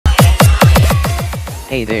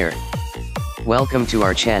Hey there! Welcome to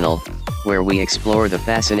our channel, where we explore the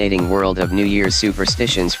fascinating world of New Year's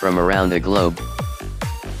superstitions from around the globe.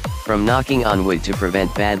 From knocking on wood to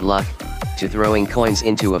prevent bad luck, to throwing coins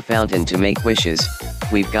into a fountain to make wishes,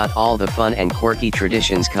 we've got all the fun and quirky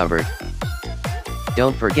traditions covered.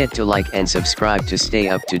 Don't forget to like and subscribe to stay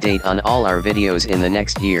up to date on all our videos in the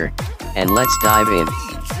next year, and let's dive in.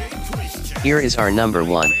 Here is our number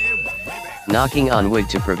 1. Knocking on wood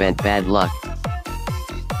to prevent bad luck.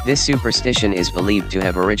 This superstition is believed to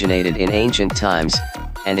have originated in ancient times,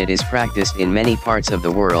 and it is practiced in many parts of the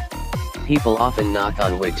world. People often knock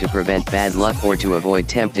on wood to prevent bad luck or to avoid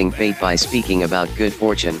tempting fate by speaking about good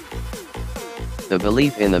fortune. The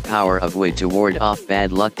belief in the power of wood to ward off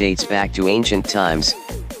bad luck dates back to ancient times,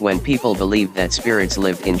 when people believed that spirits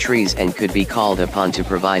lived in trees and could be called upon to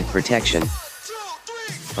provide protection.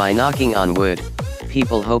 By knocking on wood,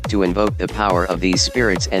 people hope to invoke the power of these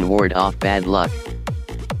spirits and ward off bad luck.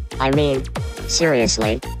 I mean,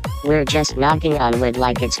 seriously, we're just knocking on wood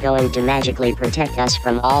like it's going to magically protect us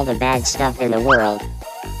from all the bad stuff in the world.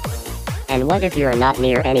 And what if you're not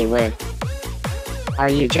near any wood?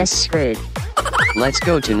 Are you just screwed? Let's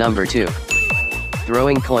go to number 2.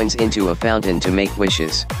 Throwing coins into a fountain to make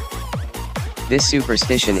wishes. This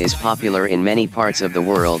superstition is popular in many parts of the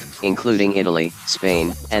world, including Italy,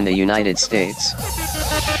 Spain, and the United States.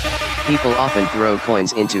 People often throw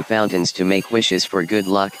coins into fountains to make wishes for good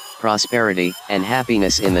luck, prosperity, and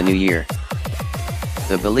happiness in the new year.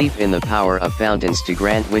 The belief in the power of fountains to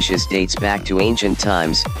grant wishes dates back to ancient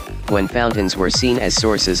times, when fountains were seen as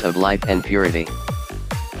sources of life and purity.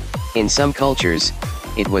 In some cultures,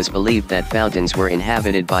 it was believed that fountains were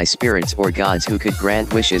inhabited by spirits or gods who could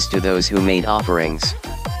grant wishes to those who made offerings.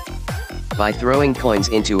 By throwing coins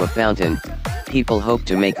into a fountain, people hoped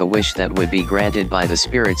to make a wish that would be granted by the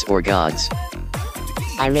spirits or gods.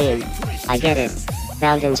 I mean, I get it,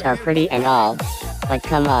 fountains are pretty and all, but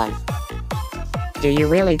come on. Do you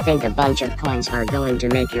really think a bunch of coins are going to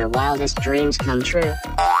make your wildest dreams come true?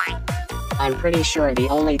 I'm pretty sure the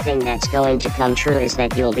only thing that's going to come true is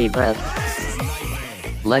that you'll be broke.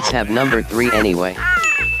 Let's have number 3 anyway.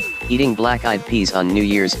 Eating black-eyed peas on New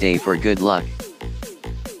Year's Day for good luck.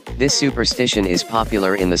 This superstition is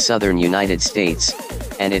popular in the southern United States,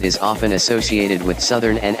 and it is often associated with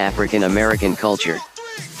Southern and African American culture.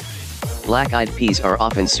 Black-eyed peas are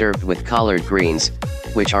often served with collard greens,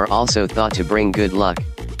 which are also thought to bring good luck.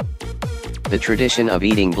 The tradition of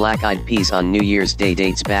eating black-eyed peas on New Year's Day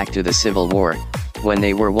dates back to the Civil War, when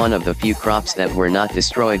they were one of the few crops that were not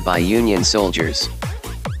destroyed by Union soldiers.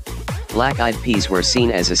 Black-eyed peas were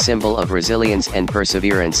seen as a symbol of resilience and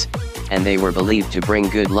perseverance, and they were believed to bring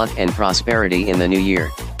good luck and prosperity in the new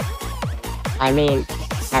year. I mean,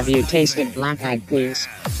 have you tasted black-eyed peas?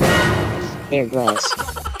 They're gross.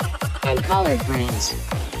 And collard greens.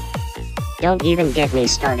 Don't even get me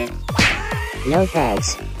started. No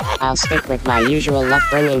thanks. I'll stick with my usual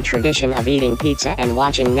luck-bringing tradition of eating pizza and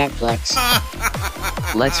watching Netflix.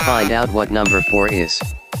 Let's find out what number 4 is.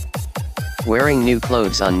 Wearing new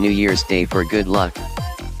clothes on New Year's Day for good luck.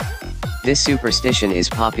 This superstition is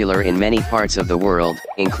popular in many parts of the world,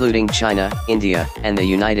 including China, India, and the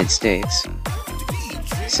United States.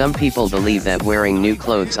 Some people believe that wearing new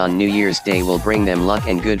clothes on New Year's Day will bring them luck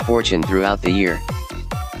and good fortune throughout the year.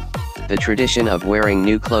 The tradition of wearing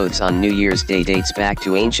new clothes on New Year's Day dates back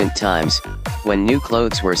to ancient times, when new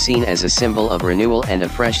clothes were seen as a symbol of renewal and a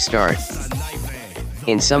fresh start.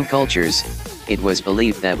 In some cultures, it was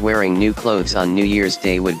believed that wearing new clothes on New Year's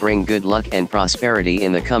Day would bring good luck and prosperity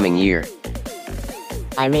in the coming year.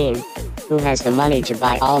 I mean, who has the money to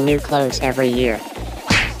buy all new clothes every year?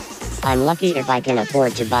 I'm lucky if I can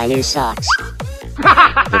afford to buy new socks.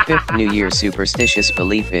 The 5th New Year superstitious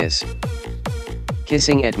belief is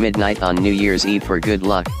kissing at midnight on New Year's Eve for good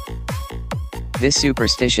luck. This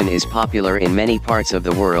superstition is popular in many parts of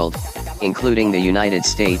the world, including the United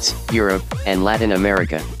States, Europe, and Latin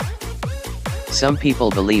America. Some people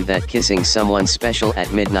believe that kissing someone special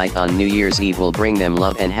at midnight on New Year's Eve will bring them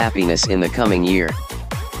love and happiness in the coming year.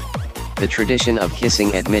 The tradition of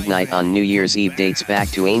kissing at midnight on New Year's Eve dates back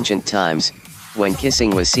to ancient times, when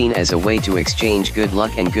kissing was seen as a way to exchange good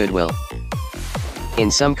luck and goodwill.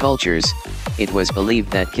 In some cultures, it was believed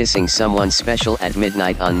that kissing someone special at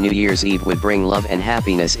midnight on New Year's Eve would bring love and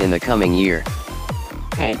happiness in the coming year.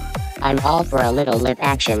 Hey, I'm all for a little lip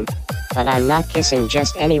action, but I'm not kissing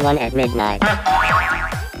just anyone at midnight.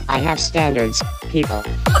 I have standards, people.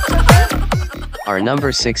 Our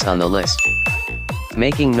number 6 on the list.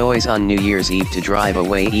 Making noise on New Year's Eve to drive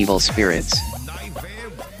away evil spirits.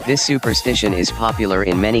 This superstition is popular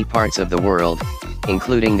in many parts of the world,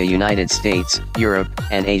 including the United States, Europe,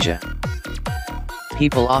 and Asia.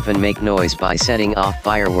 People often make noise by setting off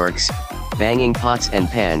fireworks, banging pots and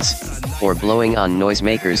pans, or blowing on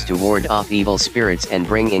noisemakers to ward off evil spirits and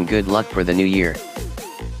bring in good luck for the new year.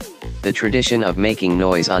 The tradition of making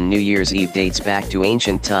noise on New Year's Eve dates back to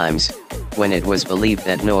ancient times, when it was believed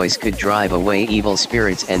that noise could drive away evil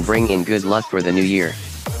spirits and bring in good luck for the new year.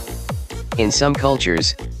 In some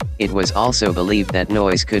cultures, it was also believed that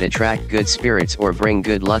noise could attract good spirits or bring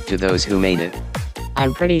good luck to those who made it.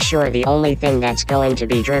 I'm pretty sure the only thing that's going to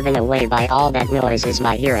be driven away by all that noise is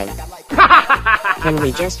my hearing. Can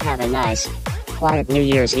we just have a nice, quiet New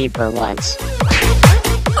Year's Eve for once?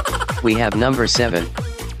 We have number 7.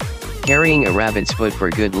 Carrying a rabbit's foot for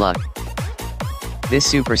good luck. This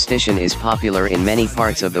superstition is popular in many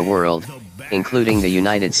parts of the world, including the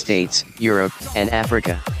United States, Europe, and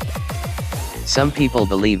Africa. Some people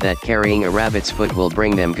believe that carrying a rabbit's foot will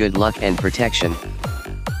bring them good luck and protection.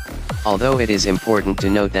 Although it is important to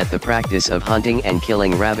note that the practice of hunting and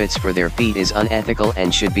killing rabbits for their feet is unethical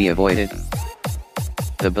and should be avoided.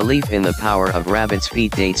 The belief in the power of rabbits'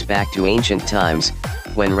 feet dates back to ancient times,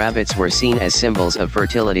 when rabbits were seen as symbols of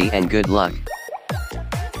fertility and good luck.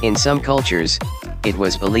 In some cultures, it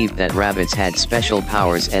was believed that rabbits had special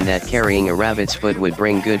powers and that carrying a rabbit's foot would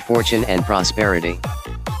bring good fortune and prosperity.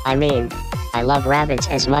 I mean, I love rabbits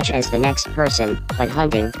as much as the next person, but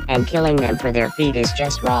hunting and killing them for their feet is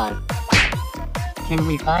just wrong. Can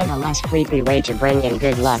we find a less creepy way to bring in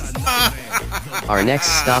good luck? Our next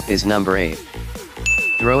stop is number 8.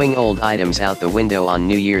 Throwing old items out the window on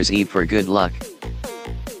New Year's Eve for good luck.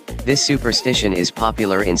 This superstition is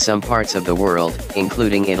popular in some parts of the world,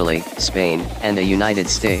 including Italy, Spain, and the United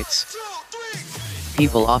States.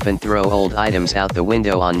 People often throw old items out the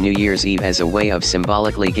window on New Year's Eve as a way of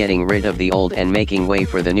symbolically getting rid of the old and making way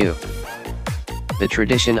for the new. The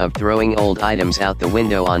tradition of throwing old items out the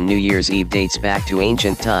window on New Year's Eve dates back to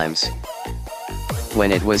ancient times,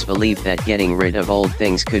 when it was believed that getting rid of old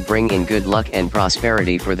things could bring in good luck and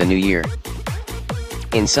prosperity for the new year.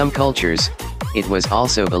 In some cultures, it was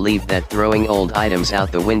also believed that throwing old items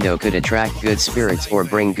out the window could attract good spirits or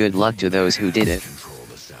bring good luck to those who did it.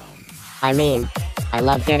 I mean, I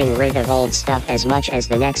love getting rid of old stuff as much as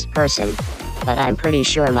the next person, but I'm pretty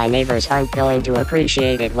sure my neighbors aren't going to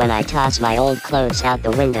appreciate it when I toss my old clothes out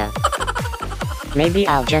the window. Maybe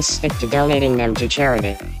I'll just stick to donating them to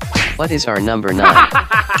charity. What is our number 9?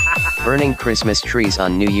 Burning Christmas trees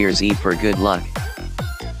on New Year's Eve for good luck.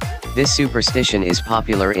 This superstition is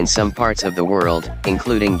popular in some parts of the world,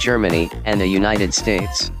 including Germany and the United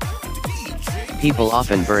States. People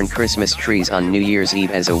often burn Christmas trees on New Year's Eve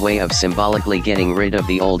as a way of symbolically getting rid of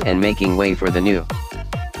the old and making way for the new.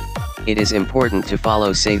 It is important to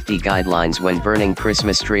follow safety guidelines when burning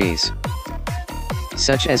Christmas trees,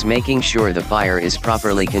 such as making sure the fire is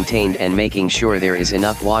properly contained and making sure there is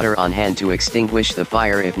enough water on hand to extinguish the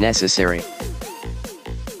fire if necessary.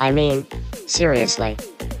 I mean, seriously.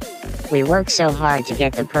 We work so hard to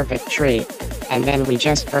get the perfect tree, and then we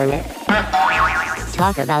just burn it?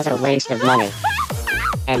 Talk about a waste of money.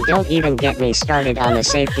 And don't even get me started on the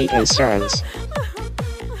safety concerns.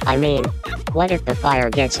 I mean, what if the fire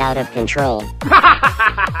gets out of control?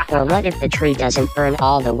 Or what if the tree doesn't burn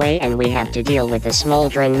all the way and we have to deal with a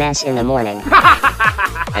smoldering mess in the morning?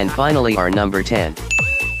 And finally our number 10.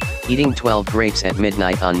 Eating 12 grapes at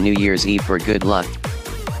midnight on New Year's Eve for good luck.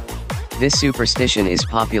 This superstition is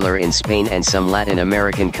popular in Spain and some Latin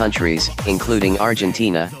American countries, including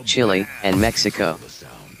Argentina, Chile, and Mexico.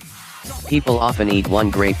 People often eat one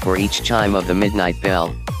grape for each chime of the midnight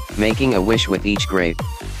bell, making a wish with each grape.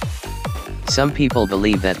 Some people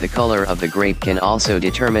believe that the color of the grape can also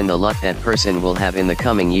determine the luck that person will have in the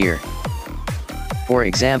coming year. For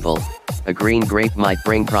example, a green grape might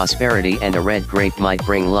bring prosperity and a red grape might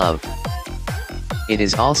bring love. It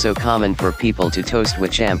is also common for people to toast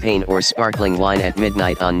with champagne or sparkling wine at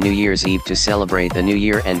midnight on New Year's Eve to celebrate the new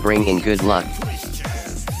year and bring in good luck.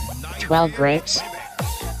 12 grapes?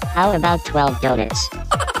 How about 12 donuts?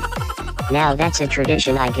 Now that's a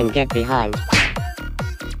tradition I can get behind.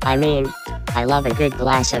 I mean, I love a good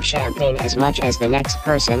glass of champagne as much as the next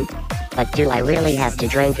person, but do I really have to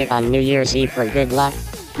drink it on New Year's Eve for good luck?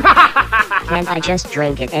 Can't I just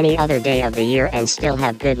drink it any other day of the year and still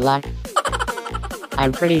have good luck?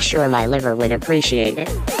 I'm pretty sure my liver would appreciate it.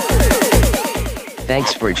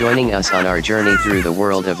 Thanks for joining us on our journey through the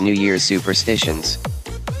world of New Year's superstitions.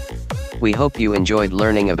 We hope you enjoyed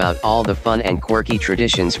learning about all the fun and quirky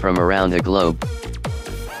traditions from around the globe.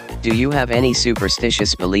 Do you have any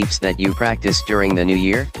superstitious beliefs that you practice during the new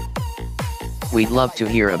year? We'd love to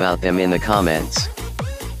hear about them in the comments.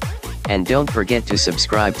 And don't forget to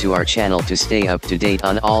subscribe to our channel to stay up to date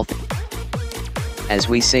on all As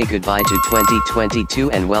we say goodbye to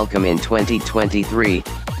 2022 and welcome in 2023,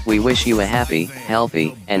 we wish you a happy,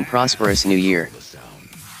 healthy, and prosperous new year.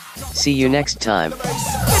 See you next time.